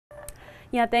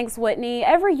Yeah, thanks, Whitney.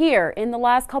 Every year in the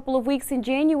last couple of weeks in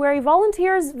January,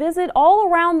 volunteers visit all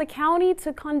around the county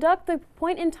to conduct the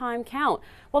point-in-time count.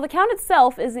 While the count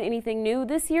itself isn't anything new,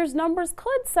 this year's numbers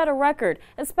could set a record,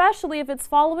 especially if it's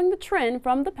following the trend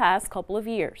from the past couple of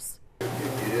years.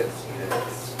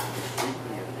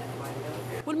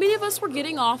 When many of us were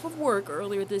getting off of work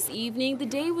earlier this evening, the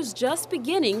day was just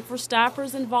beginning for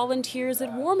staffers and volunteers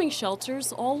at warming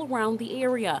shelters all around the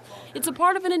area. It's a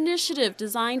part of an initiative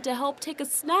designed to help take a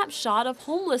snapshot of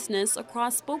homelessness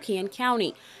across Spokane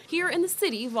County. Here in the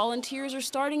city, volunteers are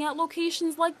starting at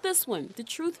locations like this one, the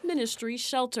Truth Ministry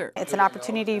Shelter. It's an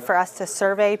opportunity for us to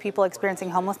survey people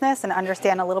experiencing homelessness and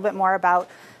understand a little bit more about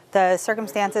the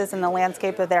circumstances and the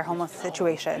landscape of their homeless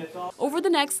situation. Over the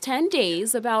next 10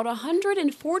 days, about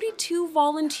 142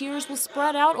 volunteers will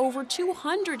spread out over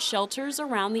 200 shelters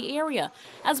around the area,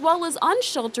 as well as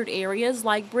unsheltered areas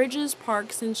like bridges,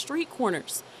 parks, and street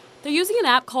corners. They're using an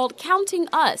app called Counting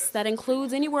Us that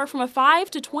includes anywhere from a 5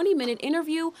 to 20-minute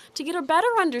interview to get a better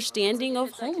understanding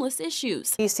of homeless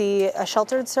issues. You see a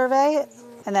sheltered survey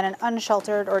and then an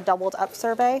unsheltered or doubled up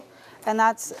survey. And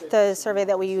that's the survey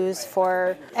that we use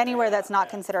for anywhere that's not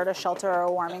considered a shelter or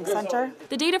a warming center.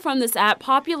 The data from this app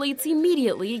populates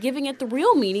immediately, giving it the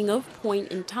real meaning of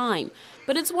point in time.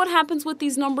 But it's what happens with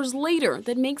these numbers later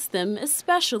that makes them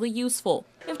especially useful.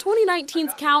 If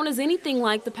 2019's count is anything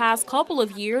like the past couple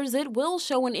of years, it will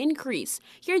show an increase.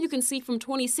 Here you can see from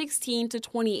 2016 to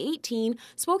 2018,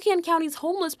 Spokane County's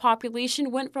homeless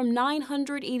population went from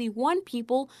 981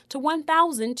 people to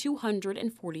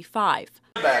 1,245.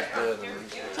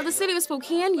 Now, the city of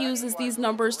Spokane uses these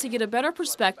numbers to get a better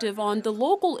perspective on the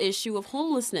local issue of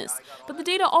homelessness, but the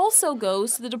data also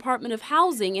goes to the Department of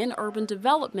Housing and Urban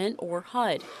Development, or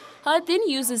HUD. HUD then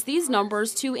uses these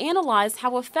numbers to analyze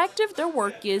how effective their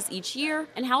work is each year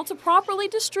and how to properly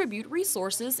distribute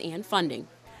resources and funding.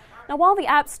 Now, while the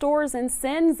app stores and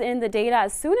sends in the data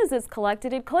as soon as it's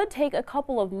collected, it could take a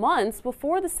couple of months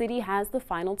before the city has the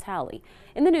final tally.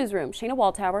 In the newsroom, Shayna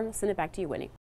Waltower, I'll send it back to you, Whitney.